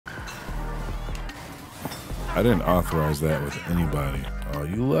I didn't authorize that with anybody. Oh,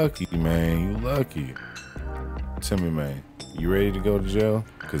 you lucky, man. You lucky. Tell me, man, you ready to go to jail?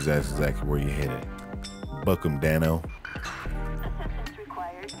 Because that's exactly where you hit it. Buck 'em, Dano.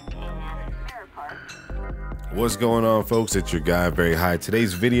 What's going on, folks? It's your guy, Very High.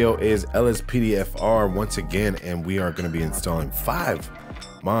 Today's video is LSPDFR once again, and we are going to be installing 5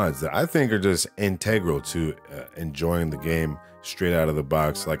 mods that I think are just integral to enjoying the game straight out of the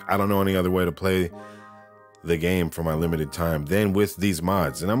box. Like, I don't know any other way to play the game for my limited time than with these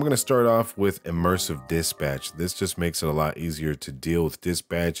mods. And I'm going to start off with immersive dispatch. This just makes it a lot easier to deal with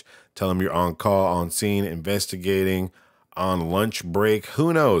dispatch. Tell them you're on call, on scene, investigating, on lunch break,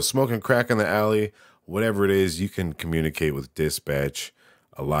 who knows, smoking crack in the alley, whatever it is, you can communicate with dispatch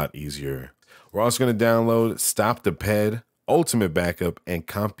a lot easier. We're also going to download Stop the Ped, Ultimate Backup, and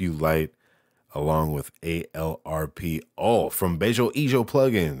CompuLite, along with ALRP, all from Bejo Ejo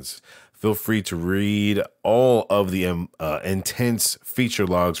plugins. Feel free to read all of the intense feature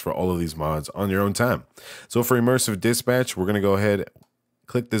logs for all of these mods on your own time. So for immersive dispatch, we're going to go ahead,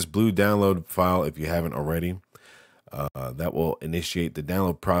 click this blue download file if you haven't already. That will initiate the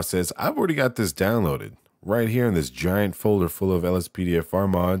download process. I've already got this downloaded right here in this giant folder full of LSPDFR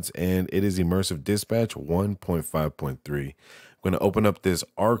mods, and it is immersive dispatch 1.5.3. I'm going to open up this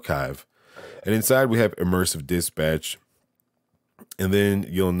archive, and inside we have immersive dispatch. And then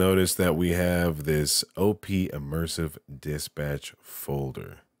you'll notice that we have this OP immersive dispatch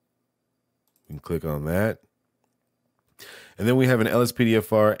folder. You can click on that. And then we have an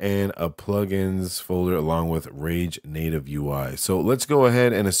LSPDFR and a plugins folder along with Rage Native UI. So let's go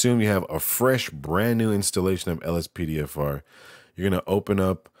ahead and assume you have a fresh, brand new installation of LSPDFR. You're going to open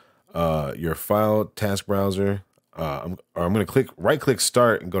up your file task browser. I'm going to right-click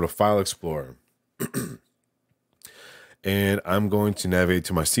Start and go to File Explorer. And I'm going to navigate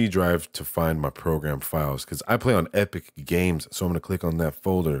to my C drive to find my program files because I play on Epic Games. So I'm going to click on that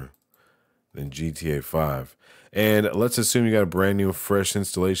folder, then GTA 5. And let's assume you got a brand new fresh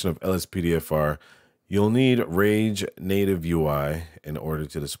installation of LSPDFR. You'll need Rage Native UI in order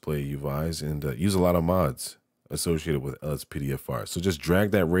to display UIs and use a lot of mods associated with LSPDFR. So just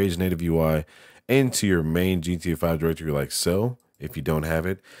drag that Rage Native UI into your main GTA 5 directory like so, if you don't have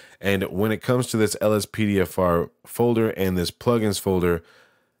it. And when it comes to this LSPDFR folder and this plugins folder,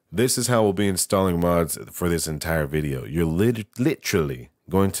 this is how we'll be installing mods for this entire video. You're literally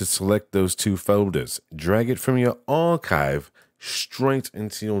going to select those 2 folders, drag it from your archive straight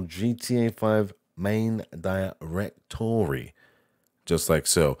into your GTA 5 main directory, just like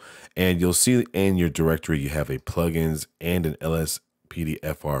so. And you'll see in your directory you have a plugins and an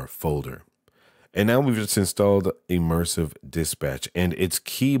LSPDFR folder. And now we've just installed immersive dispatch, and its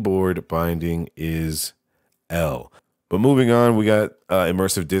keyboard binding is L. But moving on, we got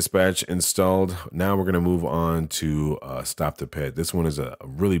immersive dispatch installed. Now we're going to move on to Stop the Ped. This one is a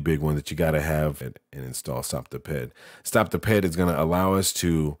really big one that you got to have and install Stop the Ped. Stop the Ped is going to allow us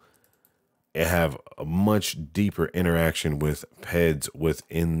to have a much deeper interaction with PEDs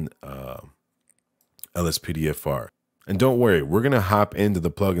within LSPDFR. And don't worry, we're going to hop into the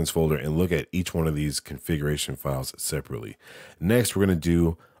plugins folder and look at each one of these configuration files separately. Next, we're going to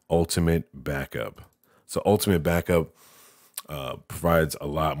do Ultimate Backup. So Ultimate Backup provides a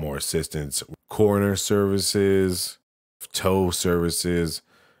lot more assistance. Coroner services, tow services.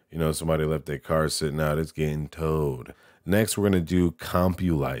 You know, somebody left their car sitting out, it's getting towed. Next, we're going to do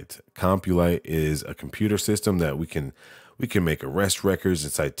CompuLite. CompuLite is a computer system that we can make arrest records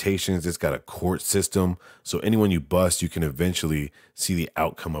and citations. It's got a court system. So anyone you bust, you can eventually see the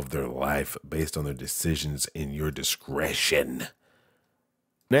outcome of their life based on their decisions in your discretion.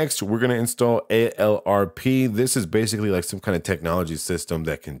 Next, we're going to install ALRP. This is basically like some kind of technology system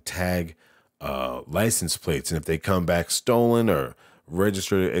that can tag license plates. And if they come back stolen or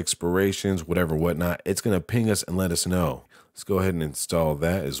registered expirations, whatever, whatnot, it's going to ping us and let us know. Let's go ahead and install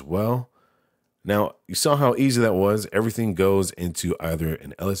that as well. Now, you saw how easy that was. Everything goes into either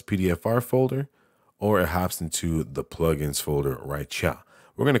an LSPDFR folder or it hops into the plugins folder right here.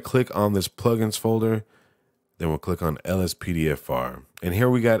 We're going to click on this plugins folder, then we'll click on LSPDFR. And here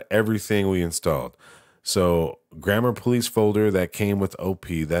we got everything we installed. So Grammar Police folder that came with OP,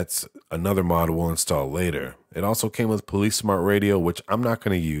 that's another mod we'll install later. It also came with Police Smart Radio, which I'm not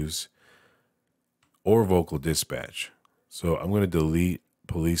going to use, or Vocal Dispatch. So I'm going to delete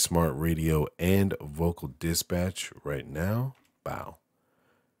Police Smart Radio and Vocal Dispatch right now. Wow.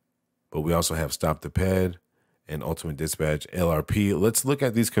 But we also have Stop the Ped and Ultimate Dispatch, LRP. Let's look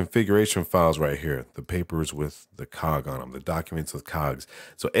at these configuration files right here. The papers with the cog on them, the documents with cogs.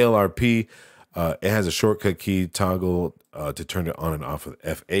 So LRP, it has a shortcut key toggle to turn it on and off with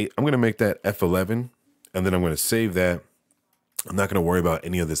F8. I'm going to make that F11. And then I'm going to save that. I'm not going to worry about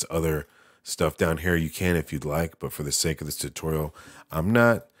any of this other stuff down here. You can if you'd like, but for the sake of this tutorial, I'm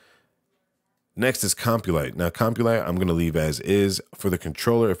not. Next is Compulite. Now, Compulite, I'm going to leave as is. For the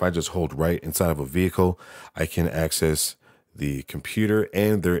controller, if I just hold right inside of a vehicle, I can access the computer,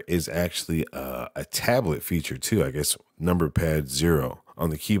 and there is actually a tablet feature too. I guess number pad 0 on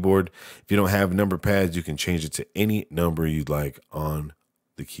the keyboard. If you don't have number pads, you can change it to any number you'd like on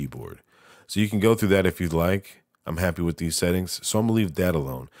the keyboard. So you can go through that if you'd like. I'm happy with these settings, so I'm gonna leave that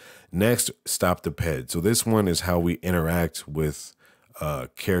alone. Next, stop the ped. So this one is how we interact with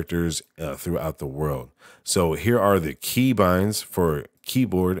characters throughout the world. So here are the key binds for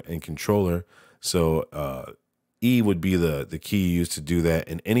keyboard and controller. So E would be the key used to do that.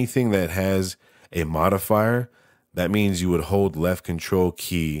 And anything that has a modifier, that means you would hold left control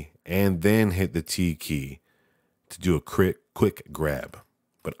key and then hit the T key to do a quick grab.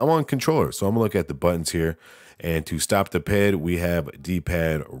 But I'm on controller, so I'm gonna look at the buttons here. And to stop the ped, we have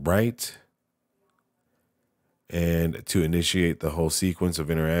D-pad right. And to initiate the whole sequence of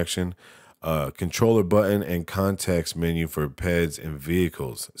interaction, controller button and context menu for peds and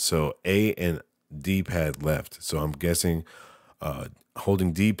vehicles. So A and D-pad left. So I'm guessing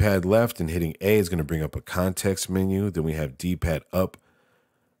holding D-pad left and hitting A is going to bring up a context menu. Then we have D-pad up.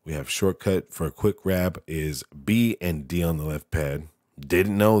 We have shortcut for a quick grab is B and D on the left pad.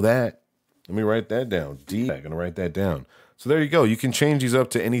 Didn't know that. Let me write that down. D, I'm going to write that down. So there you go. You can change these up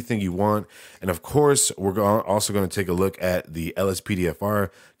to anything you want. And of course, we're also going to take a look at the LSPDFR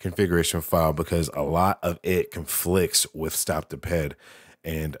configuration file because a lot of it conflicts with stop the ped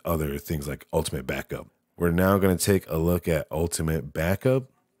and other things like ultimate backup. We're now going to take a look at ultimate backup.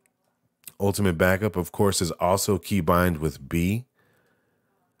 Ultimate backup, of course, is also keybind with B.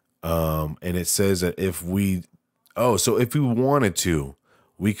 And it says that if we wanted to,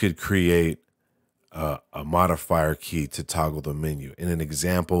 we could create a modifier key to toggle the menu. And an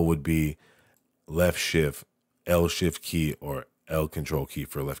example would be left shift, L shift key, or L control key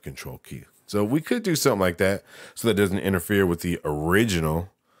for left control key. So we could do something like that so that doesn't interfere with the original.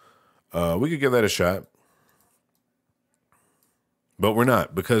 We could give that a shot. But we're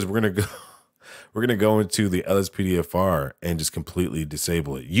not, because we're gonna go into the LSPDFR and just completely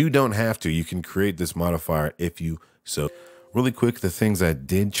disable it. You don't have to. You can create this modifier if you so. Really quick, the things I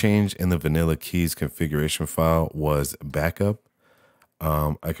did change in the vanilla keys configuration file was backup.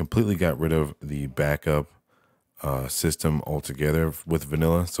 I completely got rid of the backup system altogether with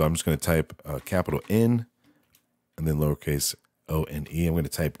vanilla. So I'm just going to type capital N and then lowercase O-N-E. I'm going to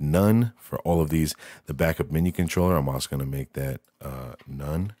type none for all of these. The backup menu controller, I'm also going to make that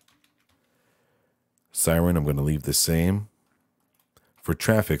none. Siren, I'm going to leave the same. For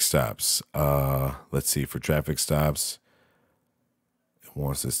traffic stops, let's see, for traffic stops,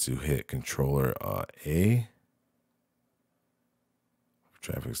 wants us to hit controller A.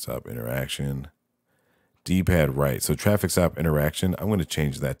 Traffic stop interaction. D-pad right. So traffic stop interaction, I'm going to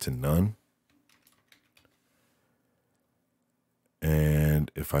change that to none.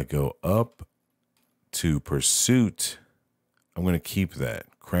 And if I go up to pursuit, I'm going to keep that.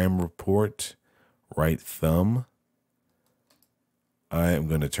 Crime report, right thumb. I am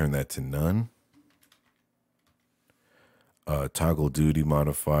going to turn that to none. Toggle duty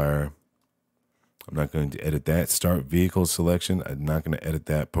modifier. I'm not going to edit that. Start vehicle selection. I'm not going to edit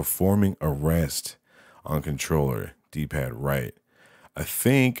that. Performing arrest on controller. D-pad right. I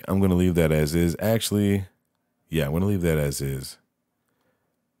think I'm going to leave that as is. Actually, yeah, I'm going to leave that as is.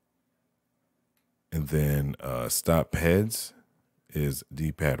 And then stop peds is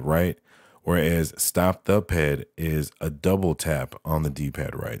D-pad right. Whereas stop the ped is a double tap on the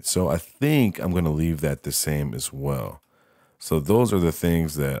D-pad right. So I think I'm going to leave that the same as well. So those are the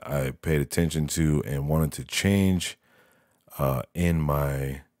things that I paid attention to and wanted to change in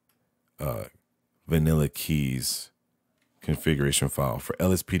my vanilla keys configuration file for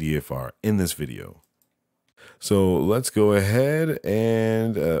LSPDFR in this video. So let's go ahead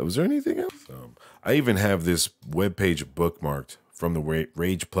and was there anything else? I even have this web page bookmarked from the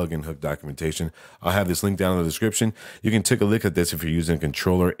Rage plugin hook documentation. I'll have this link down in the description. You can take a look at this if you're using a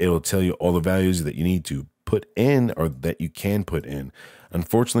controller. It'll tell you all the values that you need to put in or that you can put in.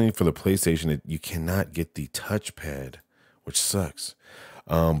 Unfortunately for the PlayStation, you cannot get the touchpad, which sucks.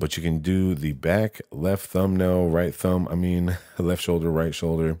 But you can do the back, left thumbnail, right thumb, left shoulder, right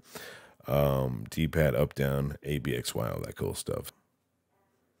shoulder, D-pad up, down, A, B, X, Y, all that cool stuff.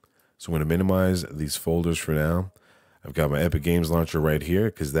 So I'm going to minimize these folders for now. I've got my Epic Games launcher right here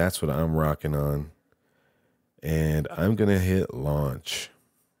because that's what I'm rocking on. And I'm going to hit launch.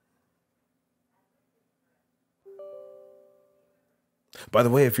 By the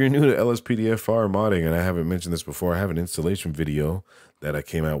way, if you're new to LSPDFR modding, and I haven't mentioned this before, I have an installation video that I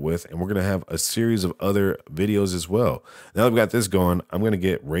came out with, and we're going to have a series of other videos as well. Now that we got this going, I'm going to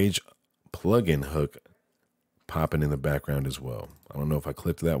get Rage plugin hook popping in the background as well. I don't know if I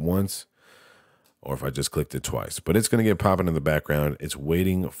clicked that once or if I just clicked it twice, but it's going to get popping in the background. It's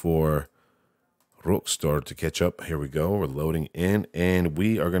waiting for Rockstar to catch up. Here we go. We're loading in, and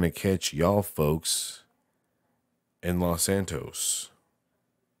we are going to catch y'all folks in Los Santos.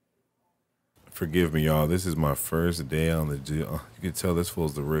 Forgive me, y'all. This is my first day on the deal. You can tell this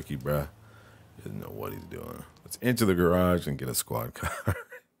fool's the rookie, bruh. He doesn't know what he's doing. Let's enter the garage and get a squad car.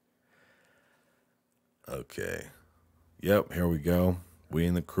 Okay. Yep, here we go. We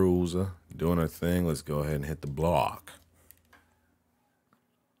in the cruiser, doing our thing. Let's go ahead and hit the block.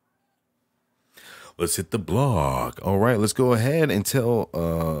 Let's hit the block. All right, let's go ahead and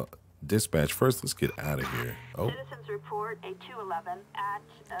tell dispatch. First, let's get out of here. Oh. Citizens report a 211 at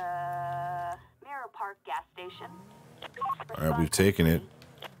Mirror Park gas station. All right, we've taken it.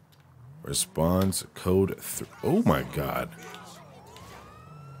 Response code 3. Oh my God.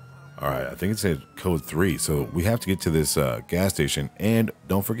 All right, I think it said code 3. So we have to get to this gas station. And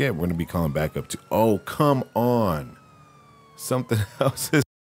don't forget, we're going to be calling back up to. Oh, come on. Something else is.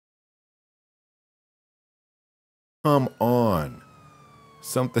 Come on.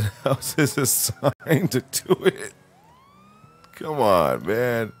 Something else is assigned to it. Come on,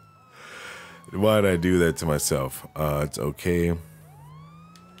 man. Why did I do that to myself? It's okay.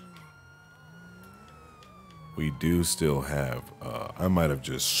 We do still have, I might have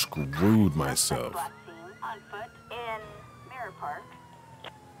just screwed myself. On foot in Mirror Park.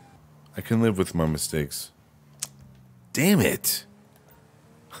 I can live with my mistakes. Damn it.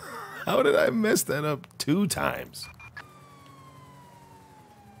 How did I mess that up 2 times?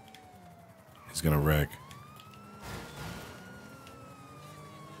 He's gonna wreck.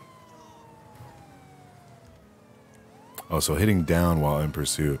 Oh, so hitting down while in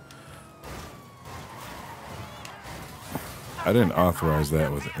pursuit. I didn't authorize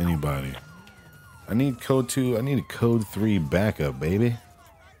that with anybody. I need code 2. I need a code 3 backup, baby.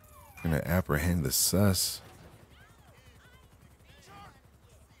 I'm gonna apprehend the sus.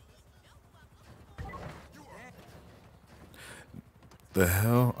 The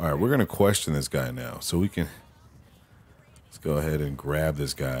hell? All right, we're gonna question this guy now, so we can. Let's go ahead and grab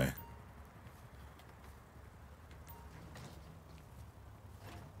this guy.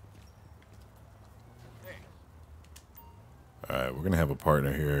 All right, we're gonna have a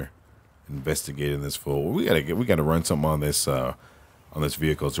partner here investigating this fool. We gotta run something on this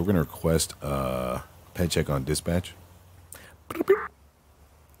vehicle. So we're gonna request pet check on dispatch.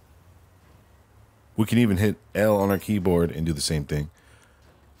 We can even hit L on our keyboard and do the same thing.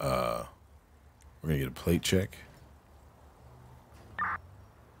 We're gonna get a plate check.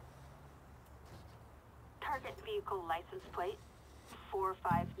 Target vehicle license plate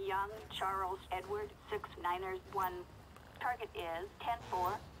 45 Young Charles Edward 691. Target is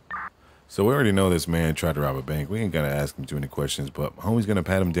 10-4. So we already know this man tried to rob a bank. We ain't gotta ask him too many questions, but homie's gonna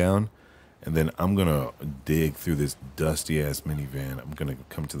pat him down, and then I'm gonna dig through this dusty ass minivan. I'm gonna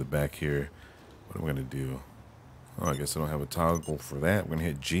come to the back here. What am I gonna do? Oh, I guess I don't have a toggle for that. We're gonna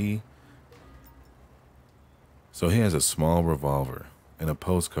hit G. So he has a small revolver and a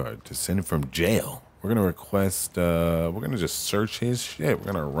postcard to send him from jail. We're gonna request, we're gonna just search his shit.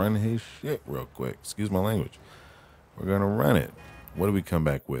 We're gonna run his shit real quick. Excuse my language. We're gonna run it. What do we come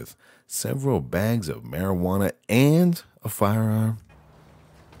back with? Several bags of marijuana and a firearm.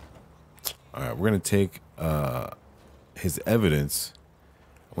 All right, we're gonna take his evidence.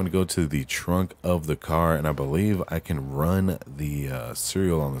 I'm gonna go to the trunk of the car, and I believe I can run the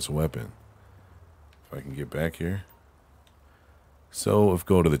serial on this weapon. If I can get back here. So if we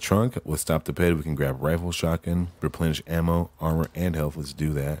go to the trunk, we'll stop the ped. We can grab rifle, shotgun, replenish ammo, armor, and health. Let's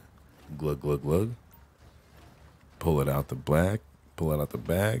do that. Glug, glug, glug. Pull it out the black. Pull it out the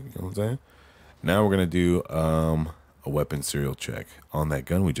bag. You know what I'm saying? Now we're gonna do a weapon serial check on that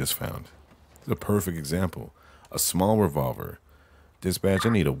gun we just found. This is a perfect example. A small revolver. Dispatch, I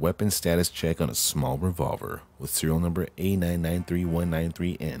need a weapon status check on a small revolver with serial number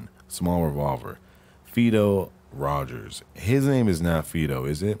A993193N. Small revolver. Fido Rogers. His name is not Fido,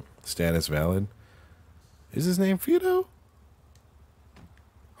 is it? Status valid. Is his name Fido?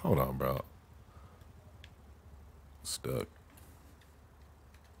 Hold on, bro. Stuck.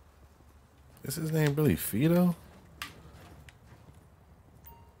 Is his name really Fido?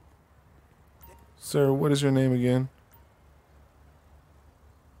 Sir, what is your name again?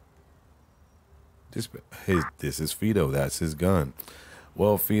 This is Fido. That's his gun.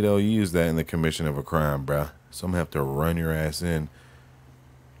 Well, Fido, you used that in the commission of a crime, bruh. So I'm gonna have to run your ass in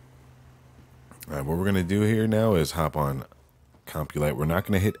All right, what we're gonna do here now is hop on Compulite. We're not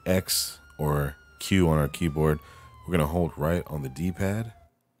gonna hit X or Q on our keyboard. We're gonna hold right on the D-pad.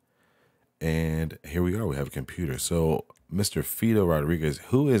 And here we are, we have a computer. So Mr. Fido Rodriguez,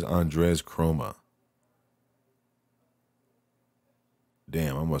 who is Andres Chroma?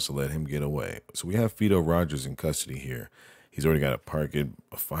 Damn, I must have let him get away. So we have Fido Rogers in custody here. He's already got a park it,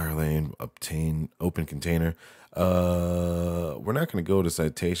 a fire lane, obtain open container. We're not going to go to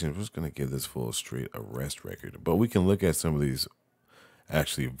citations. We're just going to give this full street arrest record. But we can look at some of these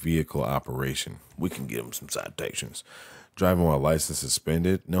actually vehicle operation. We can give him some citations. Driving while license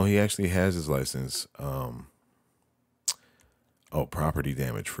suspended. No, he actually has his license. Oh, property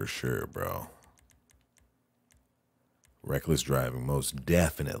damage for sure, bro. Reckless driving, most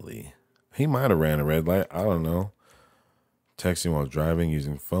definitely. He might have ran a red light. I don't know. Texting while driving,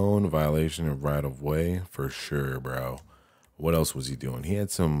 using phone, violation of right of way, for sure, bro. What else was he doing? He had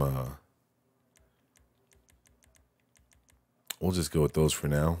some, we'll just go with those for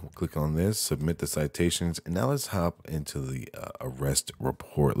now. We'll click on this, submit the citations, and now let's hop into the arrest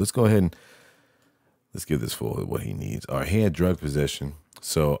report. Let's go ahead and let's give this fool what he needs. All right, he had drug possession.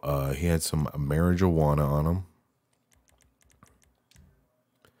 So he had some marijuana on him.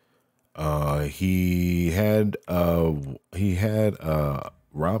 He had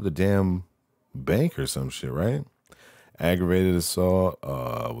robbed a damn bank or some shit, right? Aggravated assault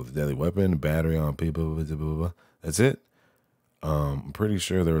with a deadly weapon, battery on people. That's it. I'm pretty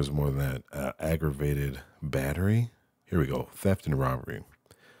sure there was more than that. Aggravated battery. Here we go. Theft and robbery.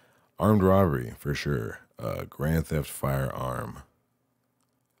 Armed robbery for sure. Grand theft firearm.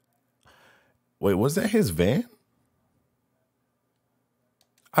 Wait, was that his van?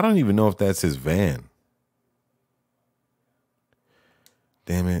 I don't even know if that's his van.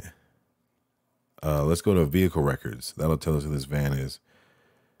 Damn it. Let's go to vehicle records. That'll tell us who this van is.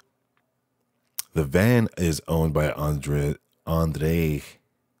 The van is owned by Andres.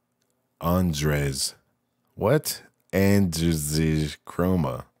 What? Andres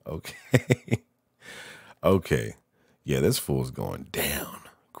Chroma. Okay. Okay. Yeah, this fool's going down.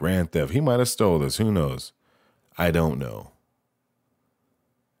 Grand theft. He might have stole this. Who knows? I don't know.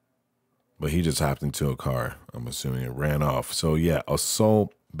 But he just hopped into a car. I'm assuming it ran off. So, yeah,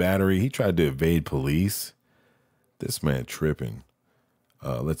 assault, battery. He tried to evade police. This man tripping.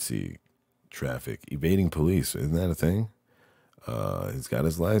 Let's see. Traffic. Evading police. Isn't that a thing? He's got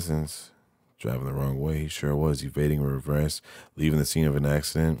his license. Driving the wrong way. He sure was. Evading reverse. Leaving the scene of an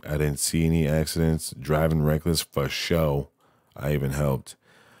accident. I didn't see any accidents. Driving reckless for show. I even helped.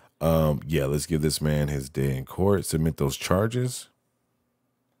 Yeah, let's give this man his day in court. Submit those charges.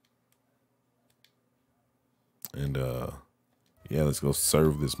 And yeah, let's go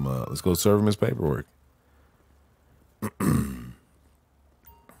serve this mug. Let's go serve him his paperwork.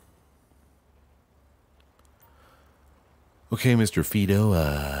 Okay, Mr. Fido.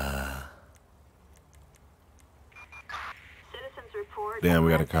 Citizens report. Damn,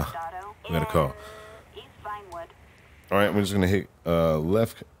 we got a call. We got a call. East Vinewood. All right, we're just gonna hit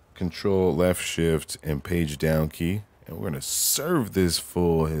left control, left shift, and page down key, and we're gonna serve this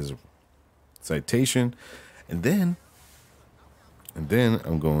fool his citation. And then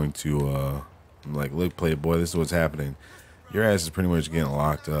I'm going to, I'm like, look, playboy, this is what's happening. Your ass is pretty much getting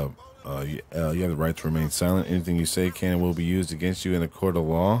locked up. You have the right to remain silent. Anything you say can and will be used against you in a court of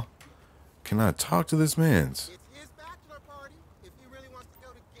law. Can I talk to this man's?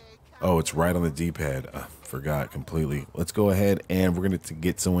 Oh, it's right on the D-pad. Forgot completely. Let's go ahead and we're going to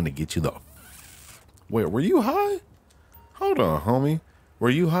get someone to get you the... Wait, were you high? Hold on, homie. Were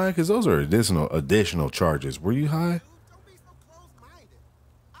you high? Because those are additional charges. Were you high? Don't be so close-minded.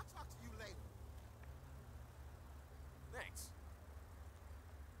 I'll talk to you later. Thanks.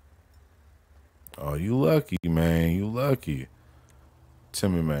 Oh, you lucky, man. You lucky.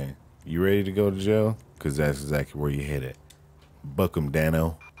 Tell me, man, you ready to go to jail? Because that's exactly where you hit it. Buck 'em,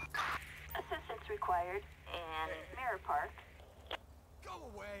 Dano. Assistance required in Mirror Park. Go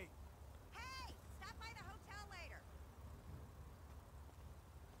away. Hey, stop by the hotel later.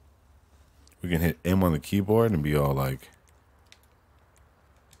 We can hit M on the keyboard and be all like,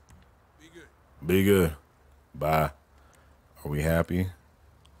 Be good. be good. Bye. Are we happy?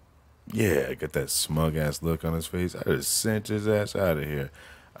 Yeah, got that smug ass look on his face. I just sent his ass out of here.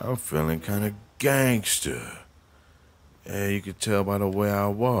 I'm feeling kind of gangster. Yeah, you could tell by the way I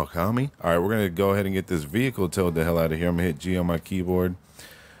walk, homie. All right, we're going to go ahead and get this vehicle towed the hell out of here. I'm going to hit G on my keyboard.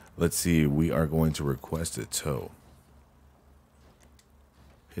 Let's see. We are going to request a tow.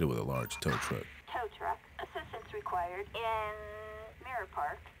 Hit it with a large tow truck. Tow truck. Assistance required in Mirror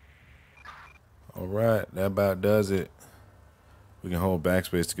Park. All right, that about does it. We can hold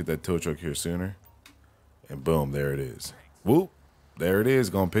backspace to get that tow truck here sooner. And boom, there it is. Whoop. There it is.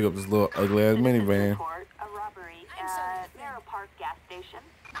 Gonna pick up this little ugly ass minivan. Report a robbery at Mirror Park gas station.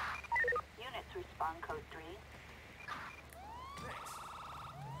 Units respond code 3.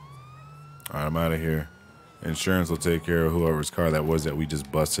 All right, I'm out of here. Insurance will take care of whoever's car that was that we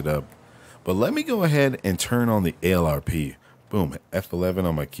just busted up. But let me go ahead and turn on the ALRP. Boom, F11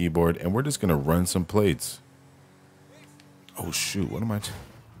 on my keyboard, and we're just gonna run some plates. Oh shoot, what am I? All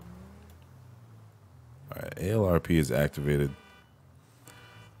right, ALRP is activated.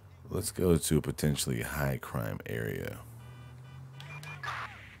 Let's go to a potentially high crime area.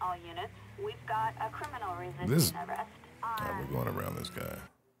 All units, we've got a criminal resisting arrest. All right, we're going around this guy.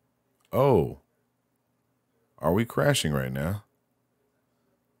 Oh, are we crashing right now?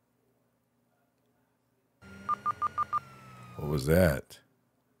 What was that?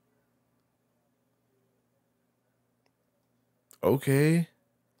 Okay.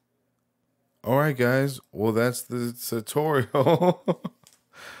 All right, guys. Well, that's the tutorial.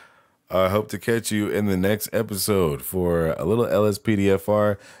 I hope to catch you in the next episode for a little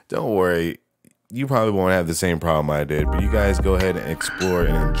LSPDFR. Don't worry. You probably won't have the same problem I did, but you guys go ahead and explore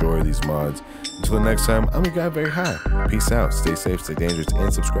and enjoy these mods. Until the next time, I'm your guy very high. Peace out. Stay safe, stay dangerous,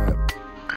 and subscribe.